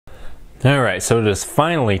Alright, so it is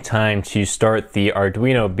finally time to start the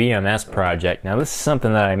Arduino BMS project. Now this is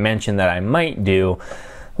something that I mentioned that I might do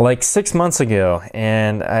like 6 months ago,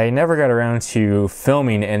 and I never got around to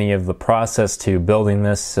filming any of the process to building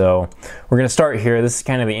this, so we're going to start here. This is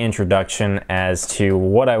kind of the introduction as to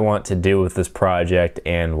what I want to do with this project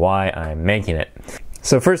and why I'm making it.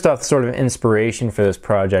 So first off, the sort of inspiration for this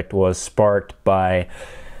project was sparked by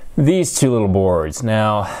these two little boards.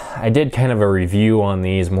 Now, I did kind of a review on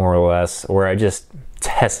these more or less, where I just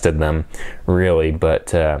tested them, really,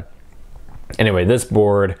 but anyway, this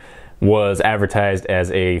board was advertised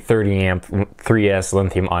as a 30 amp 3S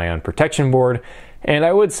lithium ion protection board, and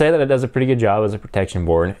I would say that it does a pretty good job as a protection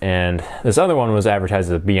board. And this other one was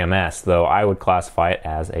advertised as a BMS, though I would classify it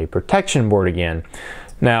as a protection board again.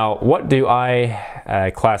 Now, what do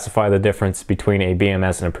I classify the difference between a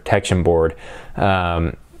BMS and a protection board?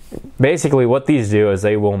 Basically, what these do is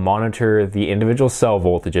they will monitor the individual cell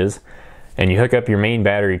voltages, and you hook up your main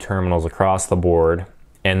battery terminals across the board,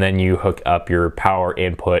 and then you hook up your power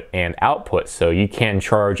input and output, so you can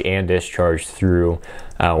charge and discharge through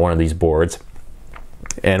one of these boards.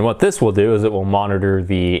 And what this will do is it will monitor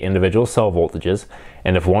the individual cell voltages,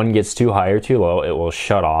 and if one gets too high or too low, it will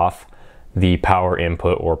shut off the power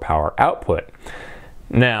input or power output.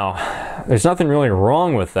 Now, there's nothing really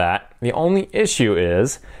wrong with that. The only issue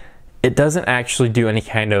is it doesn't actually do any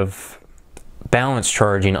kind of balance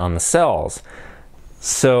charging on the cells.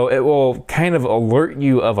 So it will kind of alert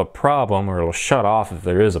you of a problem, or it'll shut off if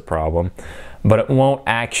there is a problem, but it won't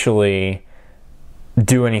actually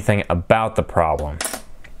do anything about the problem.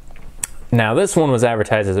 Now, this one was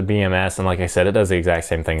advertised as a BMS, and like I said, it does the exact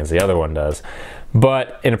same thing as the other one does.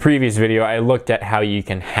 But in a previous video, I looked at how you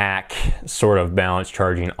can hack sort of balance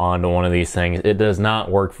charging onto one of these things. It does not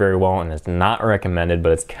work very well, and it's not recommended,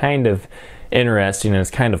 but it's kind of interesting and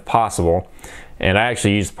it's kind of possible. And I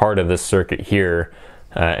actually used part of this circuit here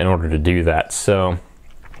in order to do that. So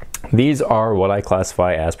these are what I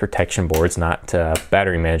classify as protection boards, not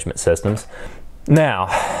battery management systems.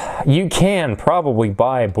 Now, you can probably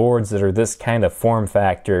buy boards that are this kind of form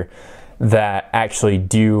factor that actually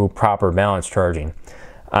do proper balance charging.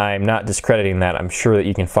 I'm not discrediting that. I'm sure that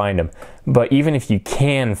you can find them. But even if you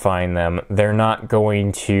can find them, they're not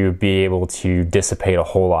going to be able to dissipate a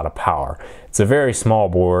whole lot of power. It's a very small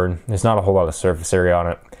board. There's not a whole lot of surface area on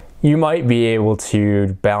it. You might be able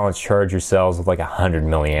to balance charge your cells with like 100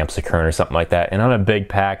 milliamps of current or something like that. And on a big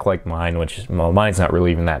pack like mine, which, well, mine's not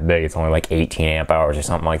really even that big. It's only like 18 amp hours or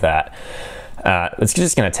something like that. It's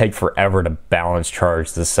just going to take forever to balance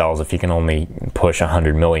charge the cells if you can only push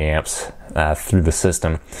 100 milliamps through the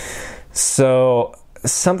system. So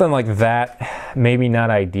something like that, maybe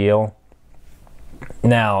not ideal.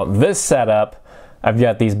 Now, this setup, I've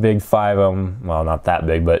got these big 5 ohm, well, not that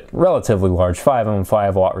big, but relatively large 5 ohm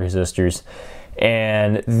 5 watt resistors,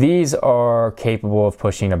 and these are capable of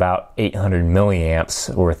pushing about 800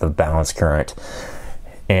 milliamps worth of balance current.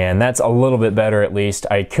 And that's a little bit better, at least.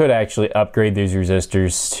 I could actually upgrade these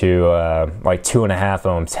resistors to like 2.5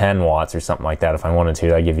 ohm 10 watts or something like that if I wanted to.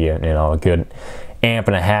 That'd give you, a good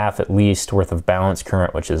 1.5 amp at least worth of balance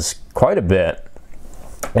current, which is quite a bit.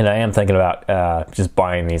 And I am thinking about just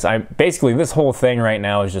buying these. Basically, this whole thing right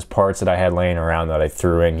now is just parts that I had laying around that I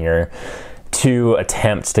threw in here to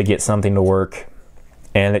attempt to get something to work.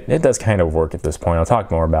 And it does kind of work at this point. I'll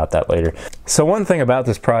talk more about that later. So one thing about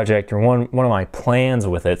this project, or one of my plans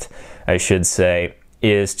with it, I should say,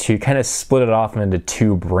 is to kind of split it off into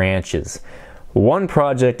two branches. One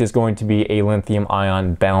project is going to be a lithium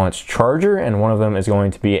ion balance charger, and one of them is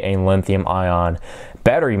going to be a lithium ion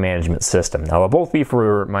battery management system. Now, they'll both be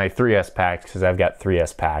for my 3S packs, because I've got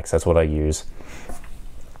 3S packs. That's what I use.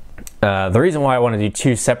 The reason why I want to do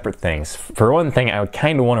two separate things, for one thing, I would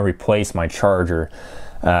kind of want to replace my charger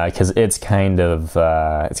because it's kind of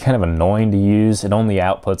annoying to use. It only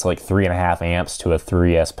outputs like 3.5 amps to a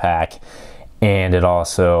 3S pack, and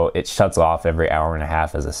it shuts off every hour and a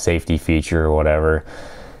half as a safety feature or whatever.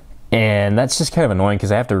 And that's just kind of annoying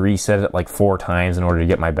because I have to reset it like 4 times in order to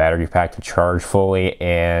get my battery pack to charge fully,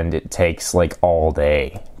 and it takes like all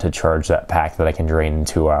day to charge that pack that I can drain in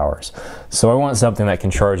 2 hours. So I want something that can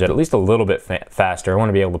charge at least a little bit faster. I want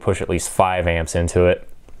to be able to push at least 5 amps into it.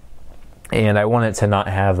 And I want it to not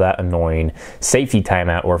have that annoying safety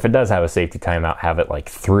timeout, or if it does have a safety timeout, have it like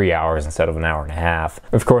 3 hours instead of 1.5 hours.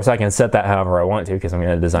 Of course, I can set that however I want to because I'm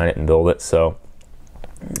going to design it and build it. So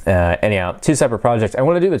anyhow, two separate projects. I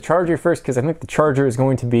want to do the charger first because I think the charger is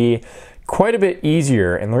going to be quite a bit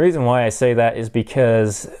easier. And the reason why I say that is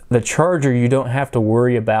because the charger, you don't have to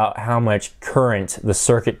worry about how much current the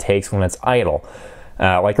circuit takes when it's idle.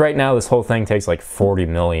 Like right now, this whole thing takes like 40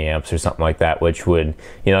 milliamps or something like that, which would,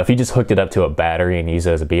 you know, if you just hooked it up to a battery and used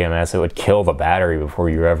it as a BMS, it would kill the battery before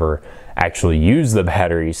you ever actually use the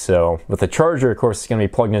battery. So with the charger, of course, it's going to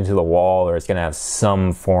be plugged into the wall, or it's going to have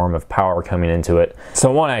some form of power coming into it.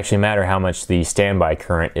 So it won't actually matter how much the standby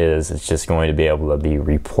current is. It's just going to be able to be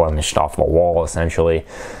replenished off the wall, essentially.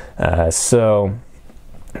 So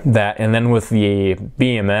that, and then with the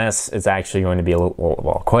BMS, it's actually going to be a little,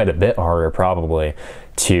 well, quite a bit harder probably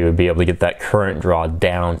to be able to get that current draw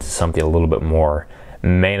down to something a little bit more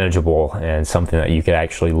manageable and something that you could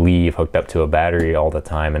actually leave hooked up to a battery all the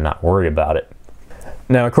time and not worry about it.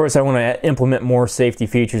 Now, of course, I want to implement more safety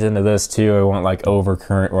features into this too. I want like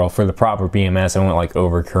overcurrent, well, for the proper BMS, I want like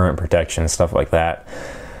overcurrent protection, stuff like that.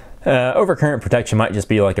 Overcurrent protection might just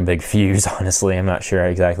be like a big fuse, honestly. I'm not sure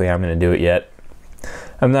exactly how I'm going to do it yet.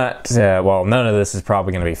 I'm not, well, none of this is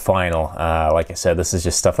probably going to be final. Like I said, this is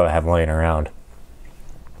just stuff that I have laying around.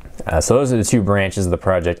 So those are the two branches of the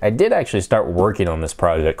project. I did actually start working on this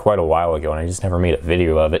project quite a while ago, and I just never made a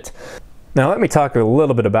video of it. Now let me talk a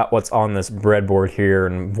little bit about what's on this breadboard here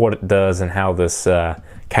and what it does and how this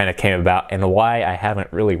kind of came about and why I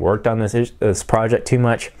haven't really worked on this project too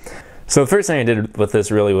much. So the first thing I did with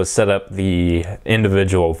this really was set up the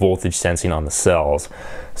individual voltage sensing on the cells.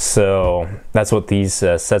 So that's what these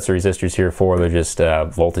sets of resistors here are for. They're just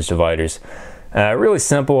voltage dividers. Really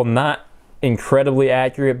simple, not incredibly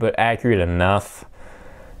accurate, but accurate enough.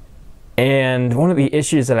 And one of the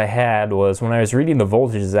issues that I had was when I was reading the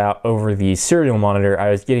voltages out over the serial monitor,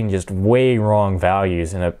 I was getting just way wrong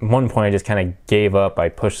values. And at one point I just kind of gave up. I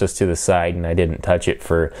pushed this to the side and I didn't touch it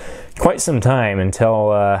for quite some time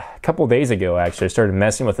until a couple days ago, actually. I started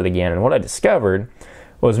messing with it again. And what I discovered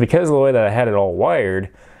was because of the way that I had it all wired,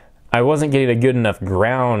 I wasn't getting a good enough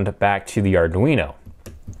ground back to the Arduino.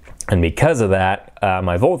 And because of that,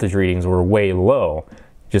 my voltage readings were way low,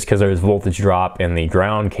 just because there was voltage drop in the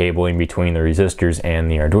ground cabling between the resistors and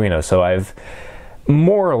the Arduino. So I've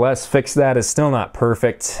more or less fixed that. It's still not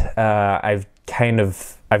perfect. I've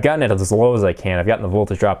gotten it as low as I can. I've gotten the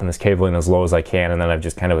voltage drop in this cabling as low as I can, and then I've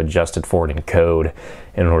just kind of adjusted for it in code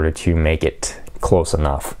in order to make it close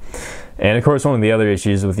enough. And of course, one of the other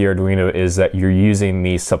issues with the Arduino is that you're using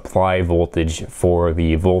the supply voltage for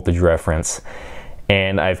the voltage reference.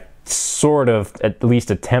 And I've sort of at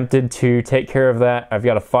least attempted to take care of that. I've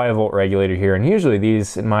got a 5-volt regulator here, and usually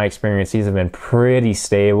these, in my experience, these have been pretty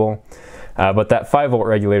stable. But that 5-volt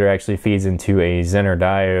regulator actually feeds into a Zener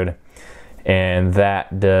diode, and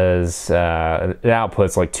that does, it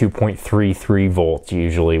outputs like 2.33 volts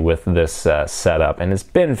usually with this setup. And it's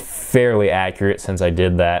been fairly accurate since I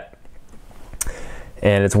did that.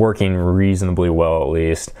 And it's working reasonably well, at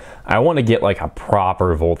least. I want to get like a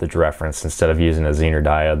proper voltage reference instead of using a Zener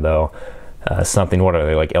diode, though. Something, what are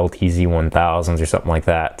they, like LTZ 1000s or something like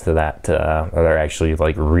that, to that, they're actually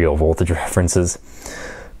like real voltage references.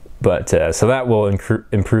 But so that will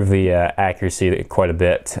improve the accuracy quite a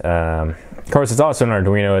bit. Of course, it's also an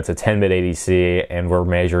Arduino. It's a 10-bit ADC, and we're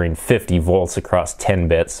measuring 50 volts across 10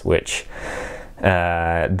 bits, which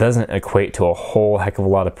doesn't equate to a whole heck of a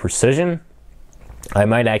lot of precision. I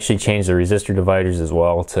might actually change the resistor dividers as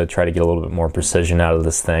well to try to get a little bit more precision out of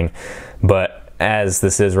this thing. But as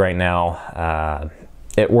this is right now,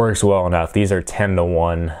 it works well enough. These are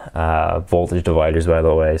 10-to-1 voltage dividers, by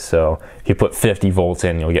the way. So if you put 50 volts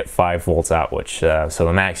in, you'll get 5 volts out, which, so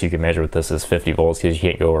the max you can measure with this is 50 volts because you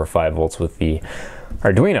can't go over 5 volts with the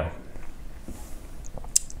Arduino.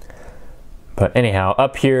 But anyhow,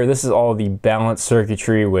 up here, this is all the balance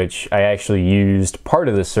circuitry, which I actually used part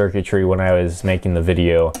of the circuitry when I was making the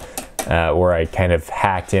video where I kind of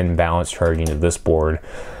hacked in balance charging to this board.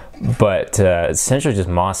 But essentially just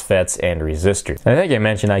MOSFETs and resistors. And I think I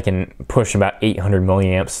mentioned I can push about 800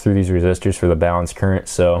 milliamps through these resistors for the balance current,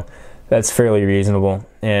 so that's fairly reasonable.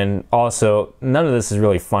 And also, none of this is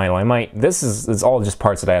really final. It's all just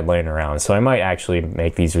parts that I had laying around, so I might actually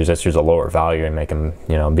make these resistors a lower value and make them,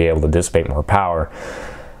 you know, be able to dissipate more power.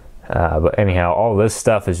 But anyhow, all this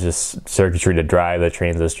stuff is just circuitry to drive the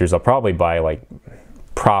transistors. I'll probably buy like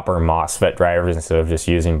proper MOSFET drivers instead of just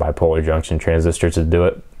using bipolar junction transistors to do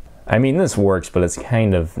it. I mean, this works, but it's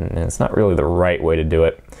not really the right way to do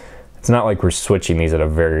it. It's not like we're switching these at a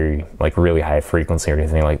very, like, really high frequency or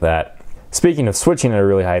anything like that. Speaking of switching at a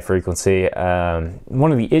really high frequency,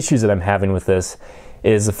 one of the issues that I'm having with this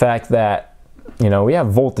is the fact that, you know, we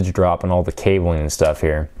have voltage drop on all the cabling and stuff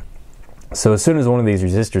here. So as soon as one of these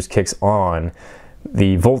resistors kicks on,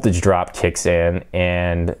 the voltage drop kicks in,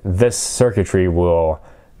 and this circuitry will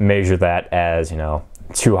measure that as, you know,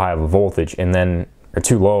 too high of a voltage. And then or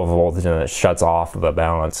too low of a voltage, and it shuts off the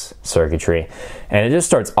balance circuitry, and it just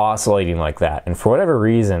starts oscillating like that. And for whatever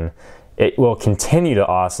reason, it will continue to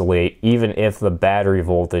oscillate even if the battery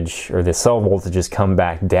voltage or the cell voltages come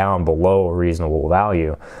back down below a reasonable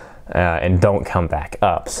value and don't come back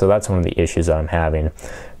up. So that's one of the issues that I'm having.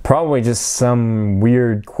 Probably just some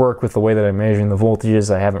weird quirk with the way that I'm measuring the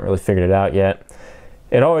voltages. I haven't really figured it out yet.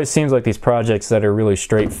 It always seems like these projects that are really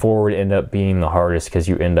straightforward end up being the hardest, because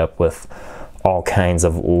you end up with all kinds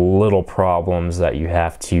of little problems that you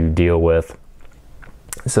have to deal with.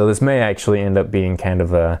 So this may actually end up being kind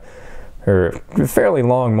of a fairly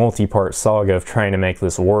long multi-part saga of trying to make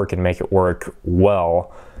this work and make it work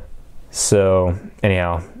well. So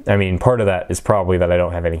anyhow, I mean, part of that is probably that I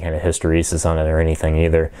don't have any kind of hysteresis on it or anything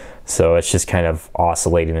either. So it's just kind of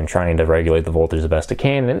oscillating and trying to regulate the voltage the best it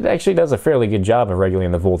can. And it actually does a fairly good job of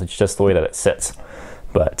regulating the voltage just the way that it sits.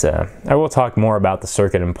 But I will talk more about the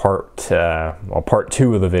circuit in part 2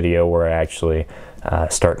 of the video, where I actually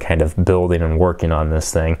start kind of building and working on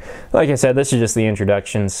this thing. Like I said, this is just the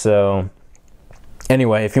introduction. So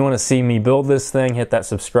anyway, if you want to see me build this thing, hit that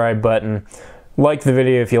subscribe button. Like the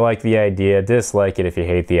video if you like the idea, dislike it if you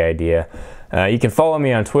hate the idea. You can follow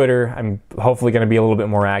me on Twitter. I'm hopefully going to be a little bit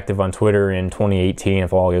more active on Twitter in 2018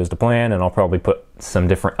 if all goes to plan, and I'll probably put some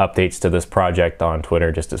different updates to this project on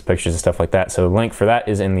Twitter, just as pictures and stuff like that. So the link for that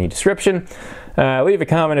is in the description. Leave a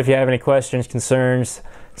comment if you have any questions, concerns,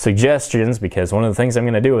 suggestions, because one of the things I'm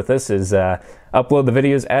going to do with this is upload the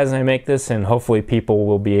videos as I make this, and hopefully people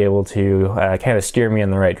will be able to kind of steer me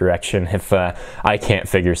in the right direction if I can't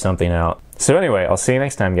figure something out. So anyway, I'll see you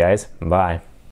next time, guys. Bye.